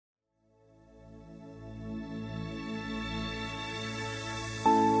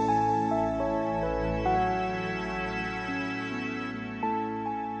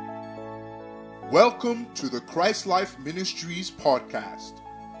Welcome to the Christ Life Ministries podcast.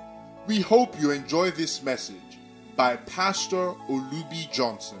 We hope you enjoy this message by Pastor Olubi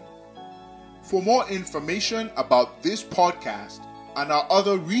Johnson. For more information about this podcast and our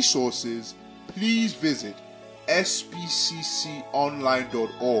other resources, please visit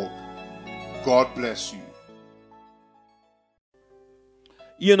spcconline.org. God bless you.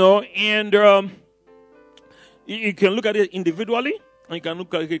 You can look at it individually and you can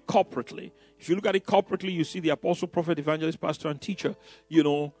look at it corporately. If you look at it corporately, you see the apostle, prophet, evangelist, pastor, and teacher,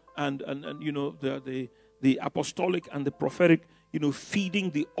 the apostolic and the prophetic,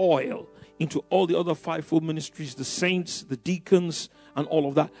 feeding the oil into all the other fivefold ministries, the saints, the deacons, and all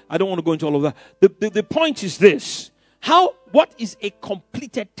of that. I don't want to go into all of that. The point is this. What is a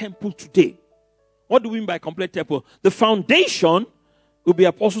completed temple today? What do we mean by completed temple? The foundation will be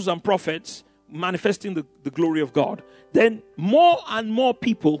apostles and prophets manifesting the glory of God. Then more and more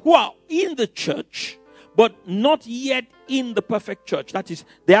people who are in the church, but not yet in the perfect church. That is,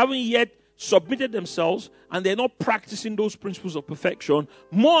 they haven't yet submitted themselves and they're not practicing those principles of perfection.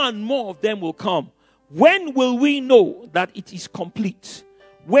 More and more of them will come. When will we know that it is complete?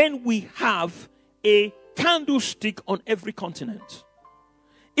 When we have a candlestick on every continent.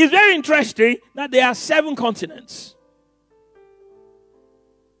 It's very interesting that there are 7 continents.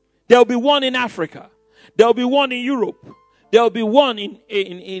 There'll be one in Africa. There'll be one in Europe. There'll be one in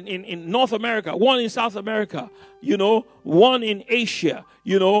North America, one in South America, one in Asia,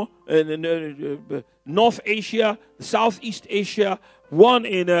 North Asia, Southeast Asia, one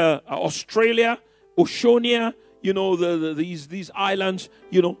in Australia, Oceania, these islands,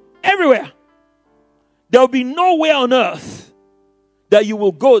 everywhere. There'll be nowhere on earth that you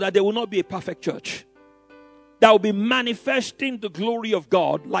will go that there will not be a perfect church that will be manifesting the glory of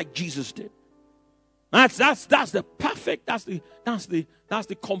God like Jesus did. That's the perfect, that's the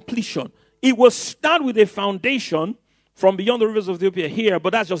completion. It will start with a foundation from beyond the rivers of Ethiopia here,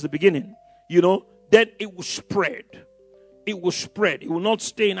 but that's just the beginning. Then it will spread. It will spread. It will not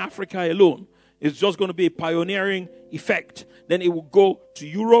stay in Africa alone. It's just going to be a pioneering effect. Then it will go to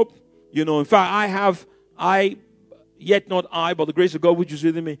Europe. In fact, yet not I, but the grace of God which is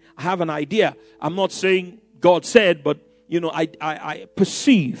within me, I have an idea. I'm not saying God said, but I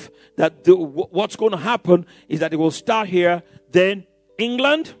perceive that what's going to happen is that it will start here, then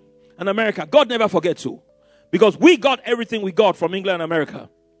England and America. God never forgets who, because we got everything we got from England and America.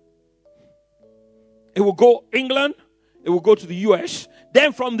 It will go England, it will go to the U.S.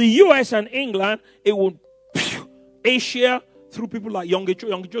 Then from the U.S. and England, it will Asia through people like Young Cho.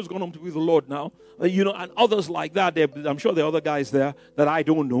 Young Cho's gone home to be with the Lord now, and others like that. I'm sure there are other guys there that I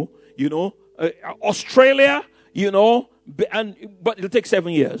don't know. Australia, but it'll take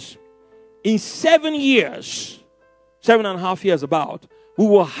 7 years. In 7 years, 7.5 years about, we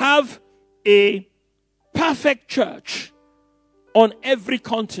will have a perfect church on every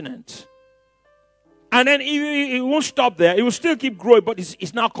continent. And then it won't stop there. It will still keep growing, but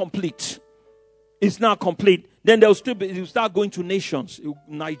it's now complete. It's now complete. Then it will start going to nations.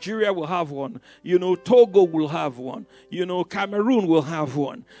 Nigeria will have one. Togo will have one. Cameroon will have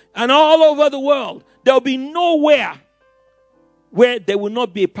one. And all over the world, there will be nowhere where there will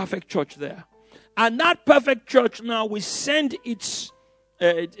not be a perfect church there. And that perfect church now will send its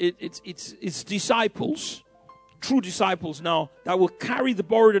disciples, true disciples now, that will carry the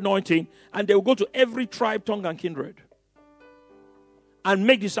borrowed anointing, and they will go to every tribe, tongue, and kindred and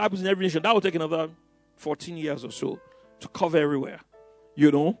make disciples in every nation. That will take another 14 years or so to cover everywhere,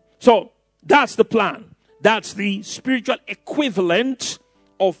 So that's the plan. That's the spiritual equivalent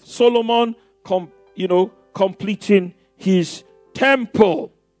of Solomon, completing his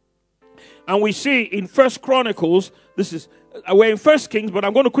temple. And we see in 1 Chronicles, we're in 1 Kings, but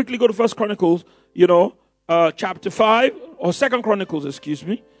I'm going to quickly go to 1 Chronicles, chapter 5, or 2 Chronicles, excuse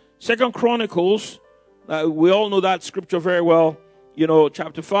me. 2 Chronicles, we all know that scripture very well,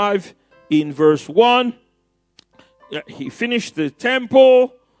 chapter 5. In verse 1, he finished the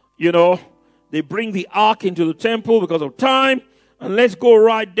temple. They bring the ark into the temple because of time. And let's go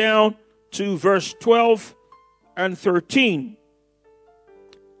right down to verse 12 and 13.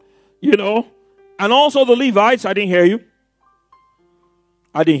 And also the Levites, I didn't hear you.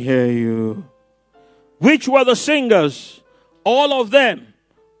 Which were the singers, all of them,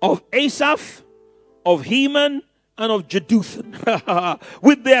 of Asaph, of Heman, and of Jeduthun,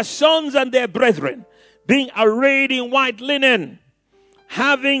 with their sons and their brethren, being arrayed in white linen,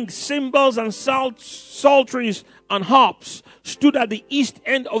 having cymbals and psalteries and harps, stood at the east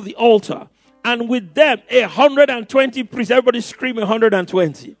end of the altar, and with them 120 priests. Everybody scream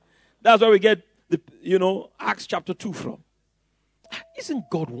 120. That's where we get Acts chapter 2 from.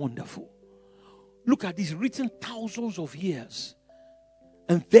 Isn't God wonderful? Look at this, written thousands of years.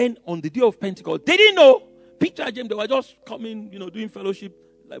 And then on the day of Pentecost, they didn't know. Peter and James, they were just coming, doing fellowship,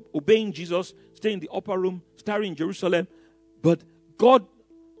 like obeying Jesus, staying in the upper room, starting in Jerusalem. But God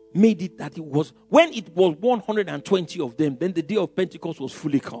made it that it was, when it was 120 of them, then the day of Pentecost was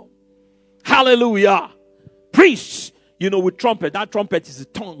fully come. Hallelujah. Priests, with trumpet. That trumpet is the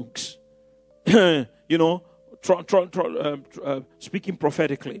tongues. Speaking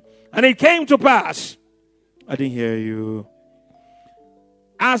prophetically. And it came to pass. I didn't hear you.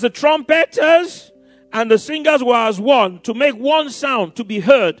 As the trumpeters and the singers were as one, to make one sound to be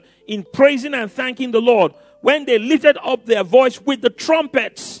heard in praising and thanking the Lord, when they lifted up their voice with the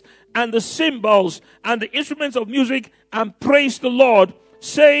trumpets and the cymbals and the instruments of music and praised the Lord,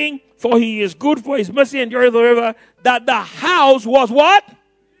 saying, for he is good, for his mercy endureth forever, that the house was what?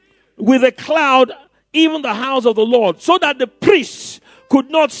 With a cloud, even the house of the Lord, so that the priests could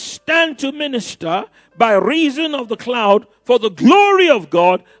not stand to minister by reason of the cloud, for the glory of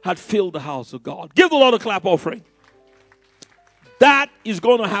God had filled the house of God. Give the Lord a clap offering. That is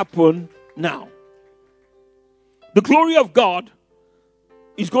going to happen now. The glory of God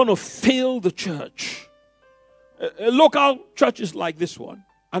is going to fill the church. Local churches like this one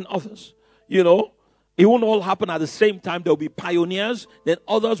and others, it won't all happen at the same time. There will be pioneers, then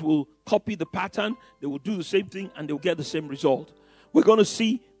others will copy the pattern, they will do the same thing, and they'll get the same result. We're going to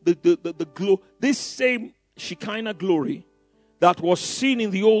see the glow, this same Shekinah glory that was seen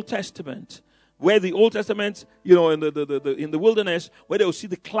in the Old Testament, where the Old Testament, in the wilderness, where they will see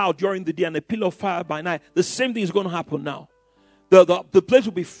the cloud during the day and a pillar of fire by night. The same thing is going to happen now. The place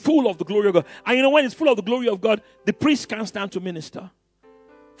will be full of the glory of God. And when it's full of the glory of God, the priest can't stand to minister.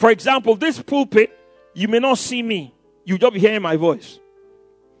 For example, this pulpit, you may not see me. You'll just be hearing my voice.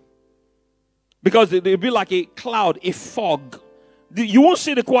 Because it'll be like a cloud, a fog. You won't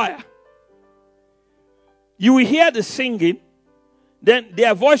see the choir. You will hear the singing, then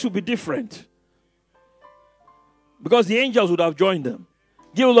their voice will be different. Because the angels would have joined them.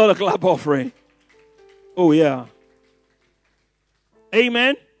 Give a lot of clap offering. Oh, yeah.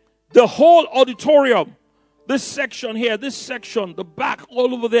 Amen. The whole auditorium, this section here, this section, the back,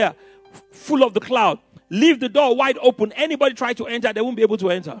 all over there, full of the cloud. Leave the door wide open. Anybody try to enter, they won't be able to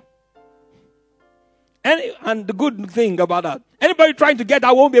enter. And the good thing about that, anybody trying to get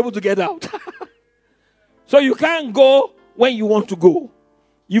out won't be able to get out. So you can't go when you want to go.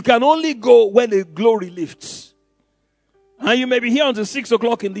 You can only go when the glory lifts. And you may be here until 6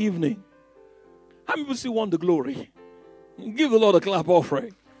 o'clock in the evening. How many people still want the glory? Give the Lord a clap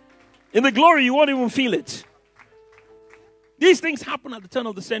offering. In the glory, you won't even feel it. These things happen at the turn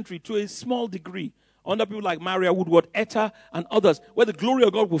of the century to a small degree. Under people like Maria Woodworth, Etta, and others, where the glory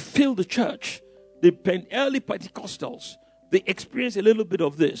of God will fill the church. The early Pentecostals, they experienced a little bit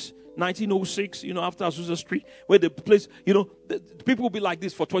of this. 1906, after Azusa Street, where the place, the people will be like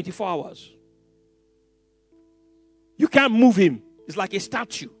this for 24 hours. You can't move him. It's like a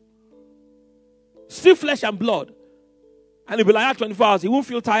statue. Still flesh and blood. And he'll be like that 24 hours. He won't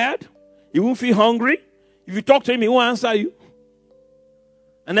feel tired. He won't feel hungry. If you talk to him, he won't answer you.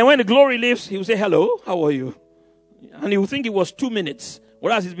 And then when the glory lifts, he will say, hello, how are you? And he will think it was 2 minutes,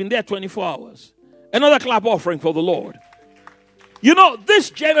 whereas he's been there 24 hours. Another clap offering for the Lord. This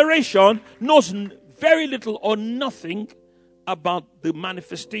generation knows very little or nothing about the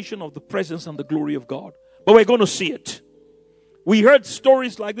manifestation of the presence and the glory of God. But we're going to see it. We heard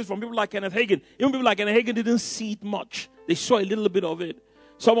stories like this from people like Kenneth Hagin. Even people like Kenneth Hagin didn't see it much. They saw a little bit of it.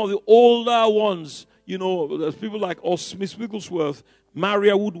 Some of the older ones, there's people like Smith Wigglesworth,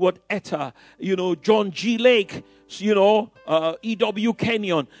 Maria Woodworth Etta, John G. Lake, E.W.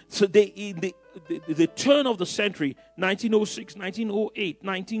 Kenyon. So the turn of the century, 1906, 1908,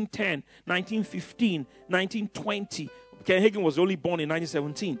 1910, 1915, 1920. Ken Hagin was only born in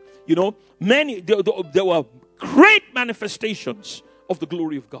 1917. There were great manifestations of the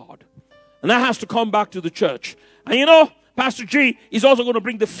glory of God. And that has to come back to the church. And Pastor G is also going to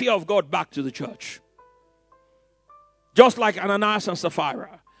bring the fear of God back to the church. Just like Ananias and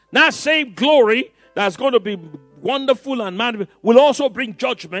Sapphira. That same glory that's going to be wonderful and magnificent will also bring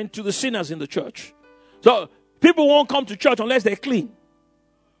judgment to the sinners in the church. So people won't come to church unless they're clean.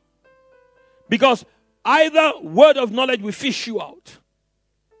 Because either word of knowledge will fish you out,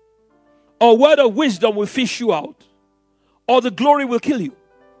 or word of wisdom will fish you out, or the glory will kill you.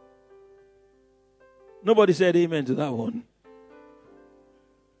 Nobody said amen to that one.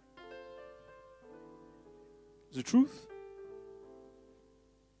 It's the truth.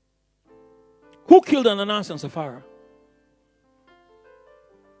 Who killed Ananias and Sapphira?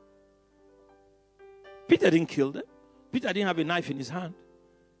 Peter didn't kill them. Peter didn't have a knife in his hand.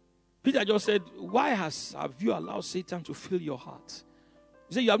 Peter just said, why have you allowed Satan to fill your heart?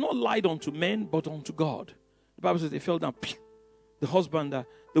 He said, you have not lied unto men, but unto God. The Bible says they fell down. The husband,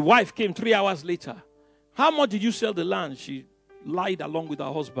 the wife came 3 hours later. How much did you sell the land? She lied along with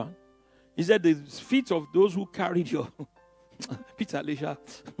her husband. He said, the feet of those who carried your... Peter, Alicia,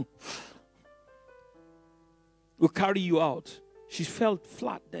 will carry you out. She fell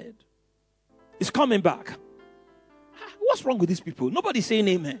flat dead. It's coming back. What's wrong with these people? Nobody's saying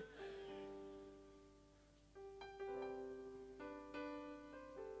amen.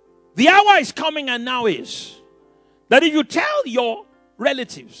 The hour is coming, and now is that if you tell your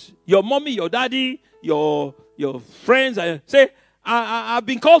relatives, your mommy, your daddy, your friends, say, I've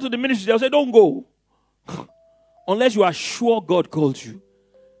been called to the ministry, they'll say, don't go. Unless you are sure God called you.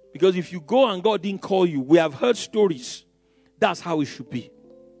 Because if you go and God didn't call you, we have heard stories. That's how it should be.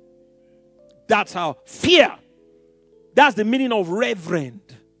 That's how. Fear. That's the meaning of reverend.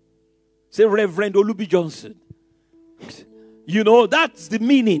 Say Reverend Olubi Johnson. You know, that's the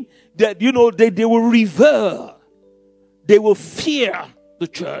meaning. That, you know, they will revere. They will fear the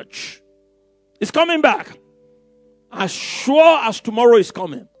church. It's coming back. As sure as tomorrow is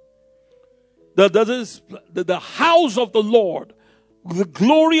coming. The house of the Lord, the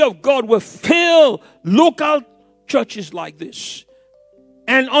glory of God will fill local churches like this.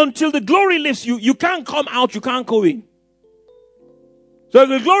 And until the glory lifts you, you can't come out, you can't go in. So if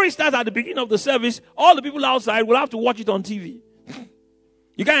the glory starts at the beginning of the service, all the people outside will have to watch it on TV.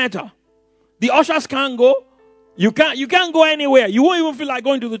 You can't enter. The ushers can't go. You can't go anywhere. You won't even feel like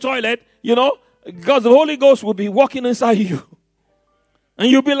going to the toilet, you know, because the Holy Ghost will be walking inside you. And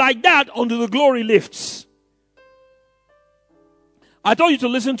you'll be like that until the glory lifts. I told you to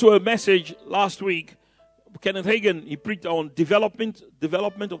listen to a message last week. Kenneth Hagin, he preached on development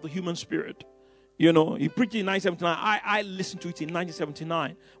of the human spirit. You know, he preached in 1979. I listened to it in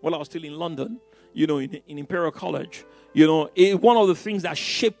 1979 while I was still in London, you know, in Imperial College. You know, one of the things that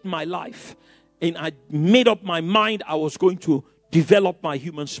shaped my life. And I made up my mind I was going to develop my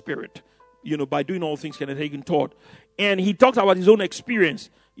human spirit, you know, by doing all things Kenneth Hagin taught. And he talked about his own experience,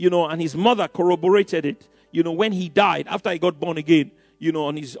 you know, and his mother corroborated it. You know, when he died, after he got born again, you know,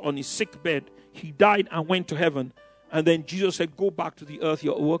 on his sick bed, he died and went to heaven. And then Jesus said, go back to the earth,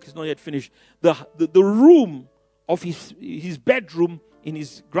 your work is not yet finished. The room of his bedroom in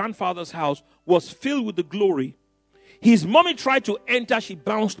his grandfather's house was filled with the glory. His mommy tried to enter, she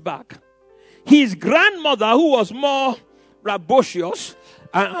bounced back. His grandmother, who was more rapacious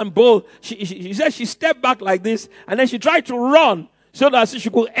and bold, she said she stepped back like this, and then she tried to run so that she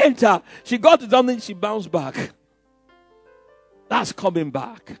could enter. She got to something, she bounced back. That's coming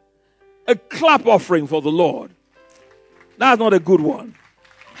back. A clap offering for the Lord. That's not a good one.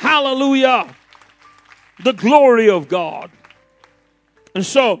 Hallelujah. The glory of God. And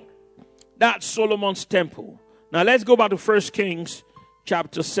so, that's Solomon's temple. Now let's go back to 1 Kings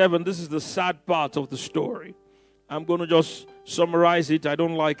chapter 7. This is the sad part of the story. I'm going to just summarize it. I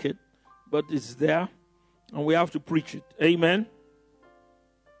don't like it, but it's there, and we have to preach it. Amen.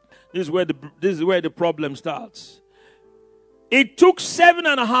 This is where the problem starts. It took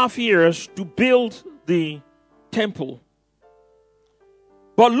 7.5 years to build the temple.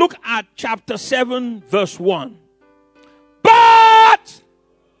 But look at chapter 7, verse 1. But!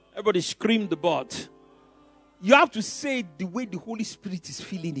 Everybody screamed the but. You have to say it the way the Holy Spirit is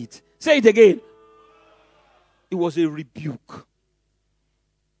feeling it. Say it again. It was a rebuke.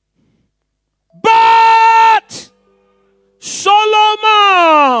 But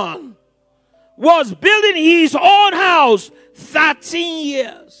Solomon was building his own house 13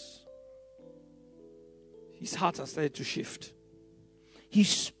 years. His heart has started to shift. He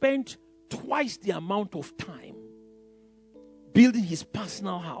spent twice the amount of time building his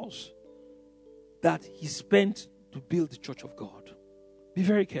personal house that he spent to build the church of God. Be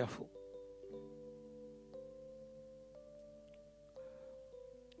very careful.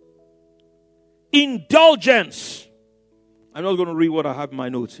 Indulgence. I'm not going to read what I have in my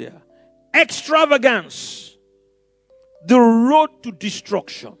notes here. Extravagance. The road to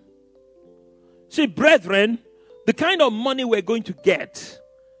destruction. See, brethren, the kind of money we're going to get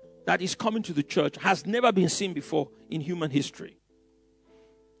that is coming to the church has never been seen before in human history.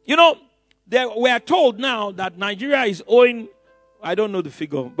 You know, we are told now that Nigeria is owing, I don't know the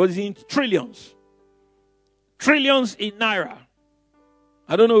figure, but it's in trillions. Trillions in naira.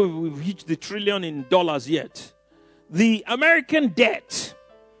 I don't know if we've reached the trillion in dollars yet. The American debt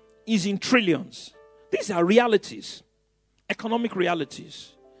is in trillions. These are realities, economic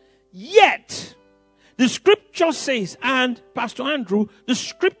realities. Yet, the scripture says, and Pastor Andrew, the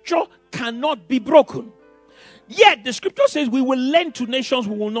scripture cannot be broken. Yet the scripture says we will lend to nations,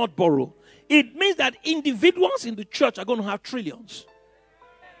 we will not borrow. It means that individuals in the church are going to have trillions.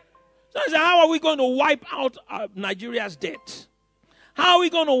 So I say, how are we going to wipe out Nigeria's debt? How are we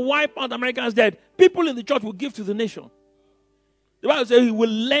going to wipe out America's debt? People in the church will give to the nation. The Bible says he will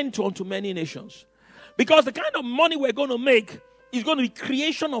lend unto many nations. Because the kind of money we're going to make is going to be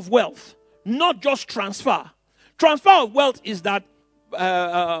creation of wealth, not just transfer. Transfer of wealth is that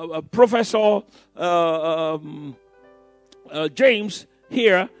Professor James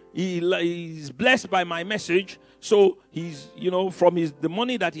here, he's blessed by my message. So he's, from the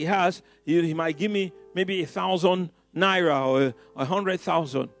money that he has, he might give me maybe 1,000 naira or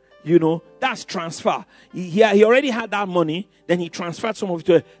 100,000. That's transfer. He already had that money, then he transferred some of it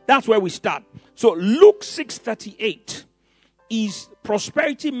to it. That's where we start. So Luke 6:38 is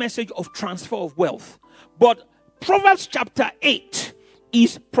prosperity message of transfer of wealth. But Proverbs chapter 8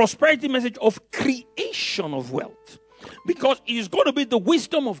 is prosperity message of creation of wealth. Because it is going to be the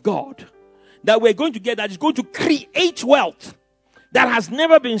wisdom of God that we're going to get that is going to create wealth that has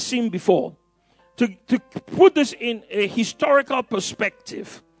never been seen before. To put this in a historical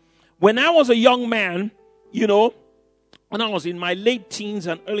perspective, when I was a young man, when I was in my late teens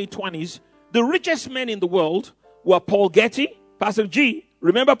and early 20s, the richest men in the world were Paul Getty, Pastor G.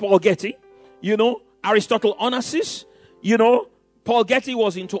 Remember Paul Getty? Aristotle Onassis. Paul Getty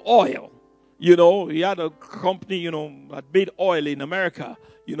was into oil. He had a company, that made oil in America.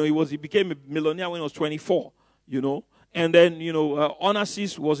 He became a millionaire when he was 24, And then,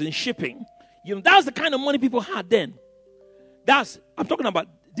 Onassis was in shipping. That's the kind of money people had then. I'm talking about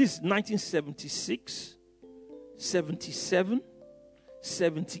this 1976, 77,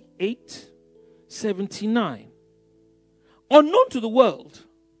 78, 79. Unknown to the world,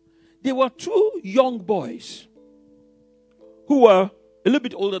 there were two young boys who were a little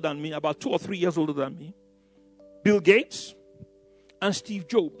bit older than me, about 2 or 3 years older than me, Bill Gates and Steve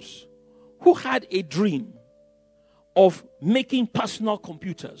Jobs, who had a dream of making personal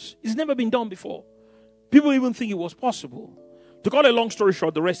computers. It's never been done before. People even think it was possible. To cut a long story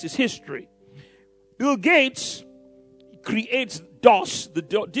short, the rest is history. Bill Gates creates DOS, the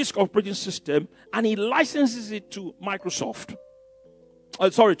disk operating system, and he licenses it to Microsoft.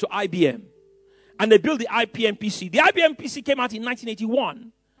 To IBM. And they built the IBM PC. The IBM PC came out in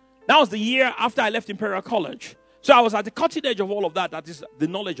 1981. That was the year after I left Imperial College. So I was at the cutting edge of all of that. That is the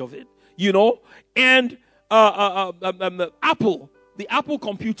knowledge of it, And Apple, the Apple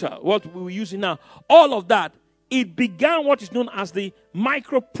computer, what we were using now, all of that, it began what is known as the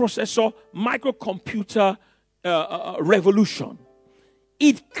microprocessor, microcomputer revolution.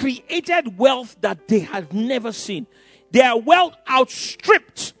 It created wealth that they had never seen. Their wealth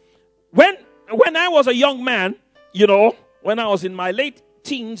outstripped. When I was a young man, when I was in my late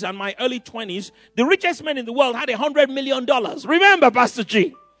teens and my early 20s, the richest men in the world had $100 million. Remember, Pastor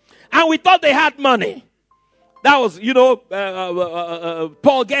G? And we thought they had money. That was,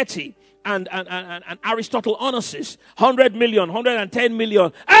 Paul Getty and Aristotle Onassis, 100 million, 110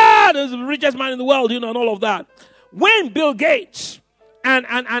 million. There's the richest man in the world, and all of that. When Bill Gates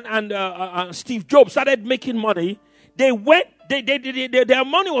and Steve Jobs started making money, their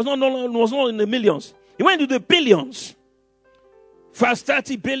money was not in the millions. It went to the billions. First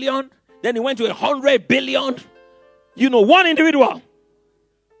 30 billion, then it went to 100 billion. One individual.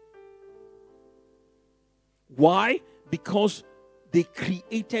 Why? Because they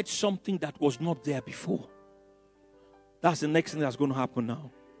created something that was not there before. That's the next thing that's going to happen now.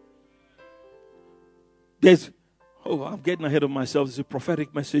 I'm getting ahead of myself. It's a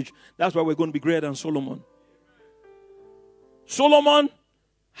prophetic message. That's why we're going to be greater than Solomon. Solomon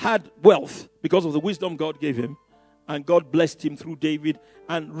had wealth because of the wisdom God gave him. And God blessed him through David.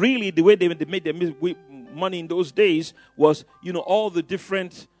 And really, the way they made their money in those days was, all the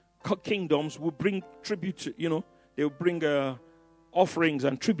different kingdoms would bring tribute, they would bring offerings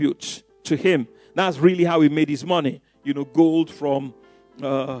and tributes to him. That's really how he made his money. Gold from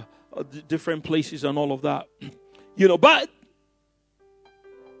different places and all of that. But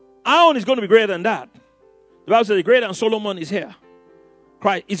our own is going to be greater than that. The Bible says greater than Solomon is here.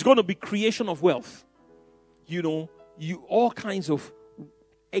 Christ, it's going to be creation of wealth. All kinds of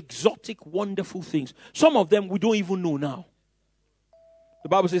exotic, wonderful things. Some of them we don't even know now. The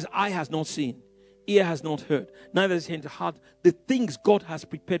Bible says, eye has not seen, ear has not heard, neither has entered the heart the things God has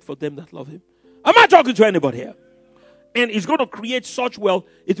prepared for them that love him. Am I talking to anybody here? And it's going to create such wealth,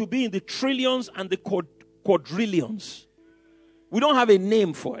 it will be in the trillions and the quadrillions. We don't have a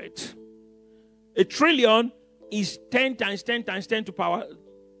name for it. A trillion is 10 times 10 times 10 to power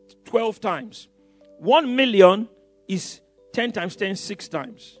 12 times. 1 million is 10 times 10, 6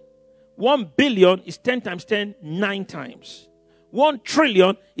 times. 1 billion is 10 times 10, 9 times. 1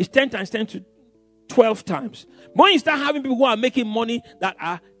 trillion is 10 times 10 to 12 times. But when you start having people who are making money that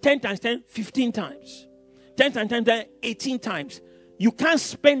are 10 times 10, 15 times. 10 times 10, 10 18 times. You can't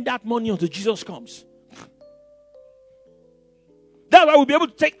spend that money until Jesus comes. That's why we'll be able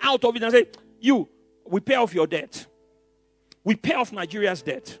to take out of it and say, we pay off your debt. We pay off Nigeria's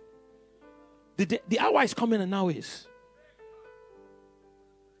debt. The hour is coming and now is.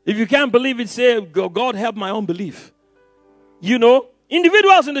 If you can't believe it, say, God help my unbelief.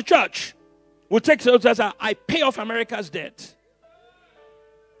 Individuals in the church will take sales as I pay off America's debt.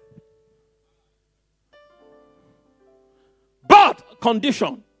 But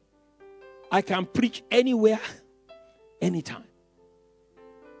condition, I can preach anywhere, anytime.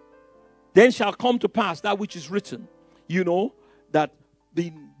 Then shall come to pass that which is written, that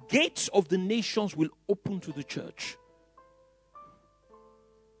the gates of the nations will open to the church.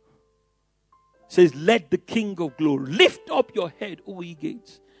 It says, let the King of glory lift up your head, O ye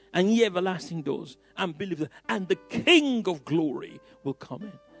gates, and ye everlasting doors, and believe that, and the King of glory will come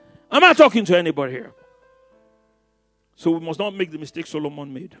in. I'm not talking to anybody here. So we must not make the mistake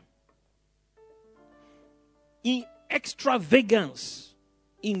Solomon made. In extravagance,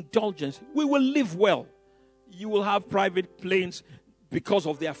 indulgence, we will live well. You will have private planes because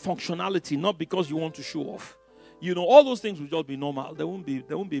of their functionality, not because you want to show off. All those things will just be normal. There won't be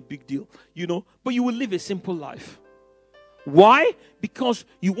a big deal, But you will live a simple life. Why? Because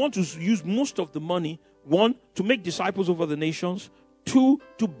you want to use most of the money, 1, to make disciples over the nations, 2,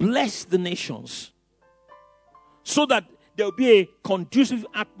 to bless the nations. So that there will be a conducive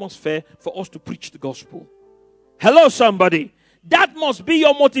atmosphere for us to preach the gospel. Hello, somebody. That must be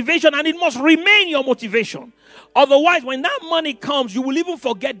your motivation, and it must remain your motivation. Otherwise, when that money comes, you will even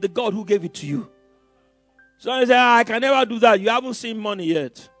forget the God who gave it to you. So I say, I can never do that. You haven't seen money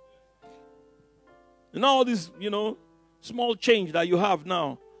yet. All this, small change that you have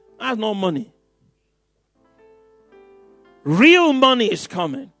now, that's not money. Real money is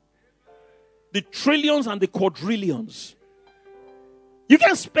coming. The trillions and the quadrillions. You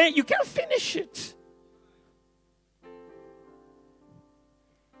can spend, you can finish it.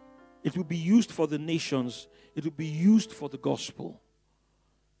 It will be used for the nations. It will be used for the gospel.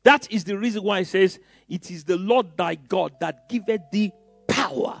 That is the reason why it says, it is the Lord thy God that giveth thee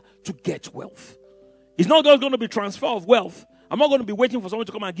power to get wealth. It's not just going to be transfer of wealth. I'm not going to be waiting for someone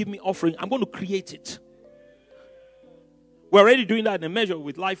to come and give me offering. I'm going to create it. We're already doing that in a measure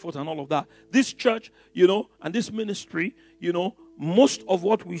with Lifeforce and all of that. This church, and this ministry, most of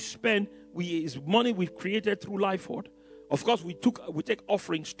what we spend is money we've created through Lifeforce. Of course, we take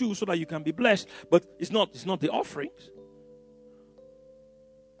offerings too so that you can be blessed, but it's not the offerings.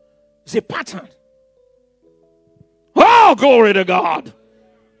 It's a pattern. Oh, glory to God.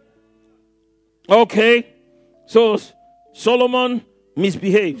 Okay. So Solomon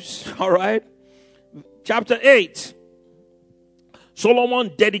misbehaves. All right. Chapter 8.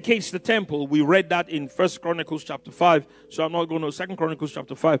 Solomon dedicates the temple. We read that in 1 Chronicles chapter 5. So I'm not going to, 2 Chronicles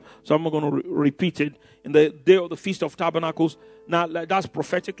chapter 5. So I'm not going to repeat it. In the day of the Feast of Tabernacles. Now, that's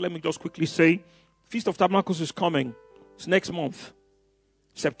prophetic. Let me just quickly say. Feast of Tabernacles is coming. It's next month.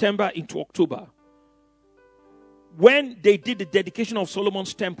 September into October. When they did the dedication of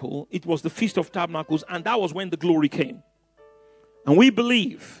Solomon's temple, it was the Feast of Tabernacles. And that was when the glory came. And we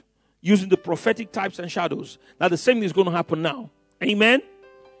believe, using the prophetic types and shadows, that the same thing is going to happen now. Amen.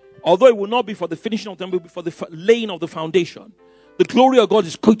 Although it will not be for the finishing of the temple, it will be for the laying of the foundation. The glory of God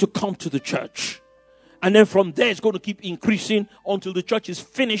is going to come to the church. And then from there, it's going to keep increasing until the church is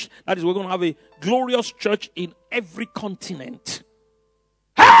finished. That is, we're going to have a glorious church in every continent.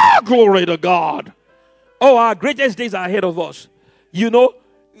 Ah, glory to God. Oh, our greatest days are ahead of us. When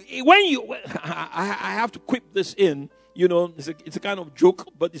I have to quip this in, it's a kind of joke,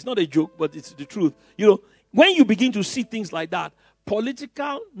 but it's not a joke, but it's the truth. When you begin to see things like that,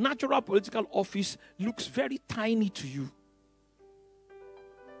 natural political office looks very tiny to you.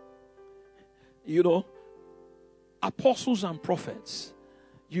 Apostles and prophets,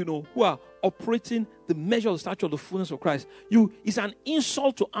 who are operating the measure of the stature of the fullness of Christ. It's an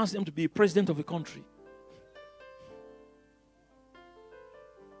insult to ask them to be president of a country.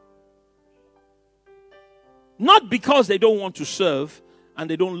 Not because they don't want to serve and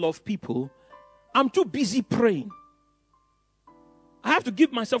they don't love people. I'm too busy praying. I have to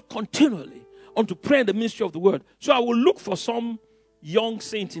give myself continually onto prayer and the ministry of the word. So I will look for some young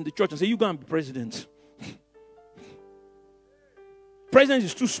saint in the church and say, you go and be president. President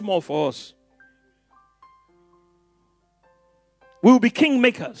is too small for us. We will be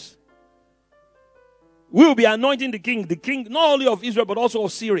kingmakers. We will be anointing the king not only of Israel, but also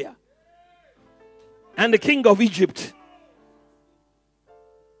of Syria. and the king of Egypt.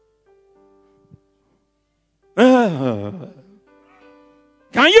 Can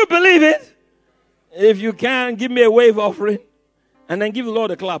you believe it? If you can, give me a wave offering and then give the Lord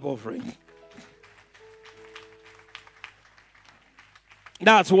a clap offering.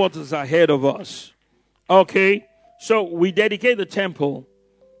 That's what is ahead of us. Okay, so we dedicate the temple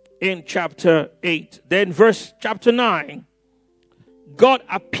in chapter 8. Then chapter 9, God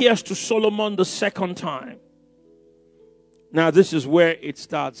appears to Solomon the second time. Now this is where it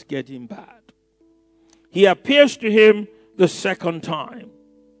starts getting bad. He appears to him the second time.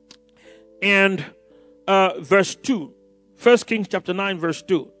 And verse 2, 1 Kings chapter 9 verse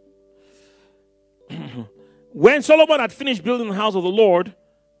 2. When Solomon had finished building the house of the Lord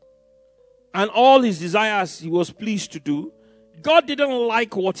and all his desires he was pleased to do, God didn't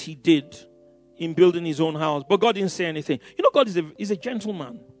like what he did in building his own house, but God didn't say anything. You know, God is a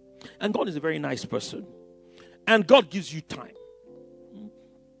gentleman, and God is a very nice person, and God gives you time.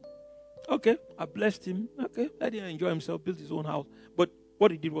 Okay, I blessed him. Okay, let him enjoy himself, build his own house. But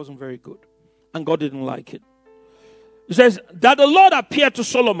what he did wasn't very good, and God didn't like it. It says that the Lord appeared to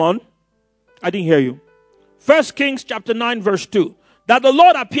Solomon. I didn't hear you. 1 Kings chapter 9 verse 2. That the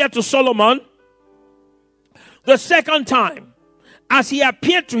Lord appeared to Solomon the second time, as he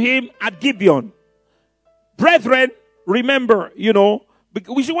appeared to him at Gibeon. Brethren, remember,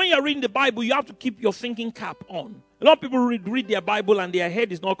 because when you're reading the Bible, you have to keep your thinking cap on. A lot of people read their Bible and their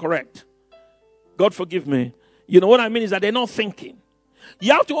head is not correct. God forgive me. You know what I mean is that they're not thinking.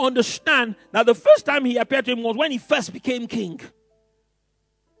 You have to understand that the first time he appeared to him was when he first became king.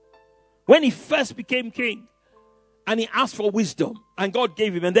 When he first became king. And he asked for wisdom. And God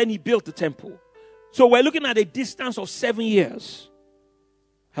gave him. And then he built the temple. So we're looking at a distance of 7 years.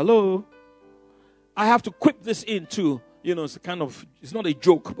 Hello? I have to quip this in too. It's not a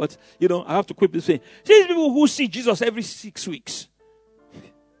joke, but, I have to quip this in. See these people who see Jesus every 6 weeks.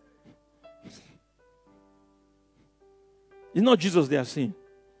 It's not Jesus they are seeing.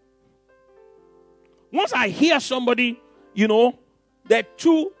 Once I hear somebody, there are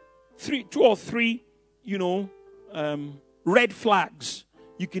two or three, red flags.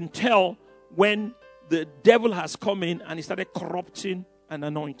 You can tell when the devil has come in and he started corrupting and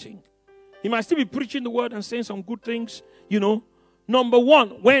anointing. He might still be preaching the word and saying some good things, Number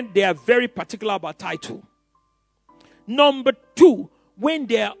one, when they are very particular about title. Number two, when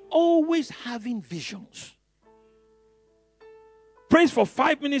they are always having visions. Prays for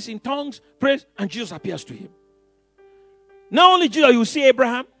 5 minutes in tongues, prays, and Jesus appears to him. Not only Jesus, you see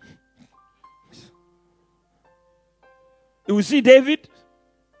Abraham. You will see David.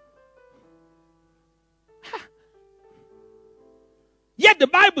 Yet the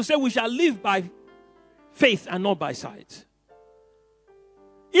Bible says we shall live by faith and not by sight.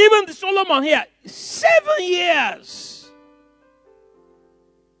 Even Solomon here, 7 years.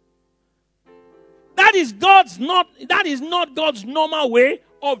 That is not God's normal way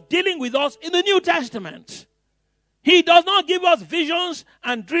of dealing with us in the New Testament. He does not give us visions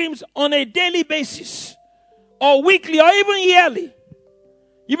and dreams on a daily basis, or weekly, or even yearly.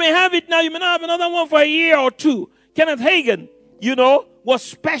 You may have it now, you may not have another one for a year or two. Kenneth Hagin, was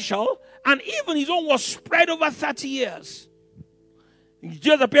special, and even his own was spread over 30 years. He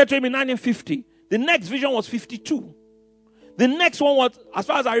just appeared to him in 1950. The next vision was 52. The next one was, as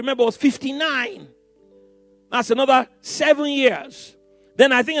far as I remember, was 59. That's another 7 years.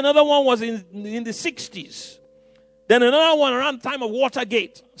 Then I think another one was in the 60s. Then another one around the time of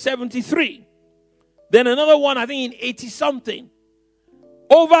Watergate, 73. Then another one, I think, in 80-something.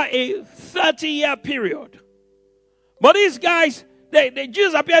 Over a 30-year period. But these guys, they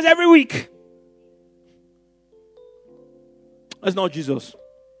Jesus appears every week. That's not Jesus.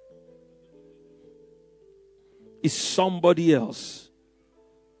 It's somebody else.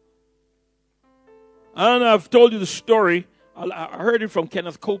 I don't know, I've told you the story. I heard it from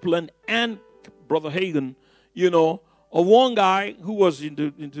Kenneth Copeland and Brother Hagin, of one guy who was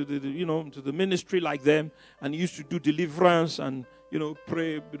into the ministry like them, and he used to do deliverance and,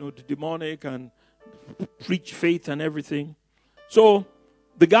 pray, the demonic and preach faith and everything. So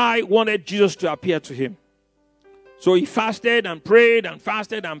the guy wanted Jesus to appear to him. So he fasted and prayed and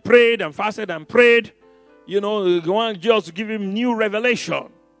fasted and prayed and fasted and prayed. He wanted Jesus to give him new revelation.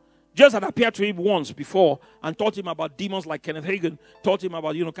 Jesus had appeared to him once before and taught him about demons like Kenneth Hagin, taught him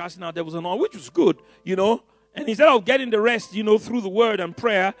about, casting out devils and all, which was good, And instead of getting the rest, through the word and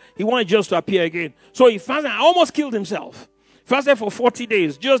prayer, he wanted Jesus to appear again. So he fasted and almost killed himself. Fasted for 40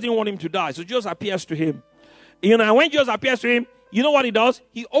 days. Jesus didn't want him to die. So Jesus appears to him. And when Jesus appears to him, you know what he does?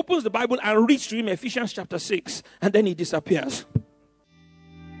 He opens the Bible and reads to him Ephesians chapter 6. And then he disappears.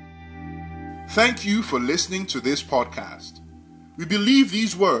 Thank you for listening to this podcast. We believe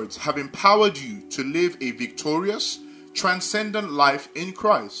these words have empowered you to live a victorious, transcendent life in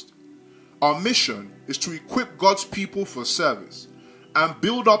Christ. Our mission is to equip God's people for service and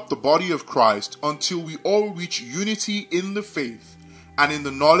build up the body of Christ until we all reach unity in the faith and in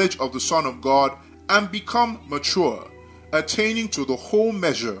the knowledge of the Son of God and become mature, attaining to the whole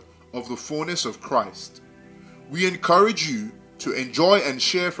measure of the fullness of Christ. We encourage you to enjoy and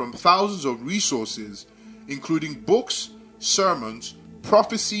share from thousands of resources, including books, sermons,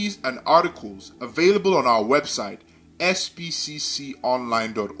 prophecies, and articles available on our website,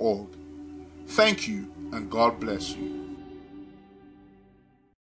 spcconline.org. Thank you, and God bless you.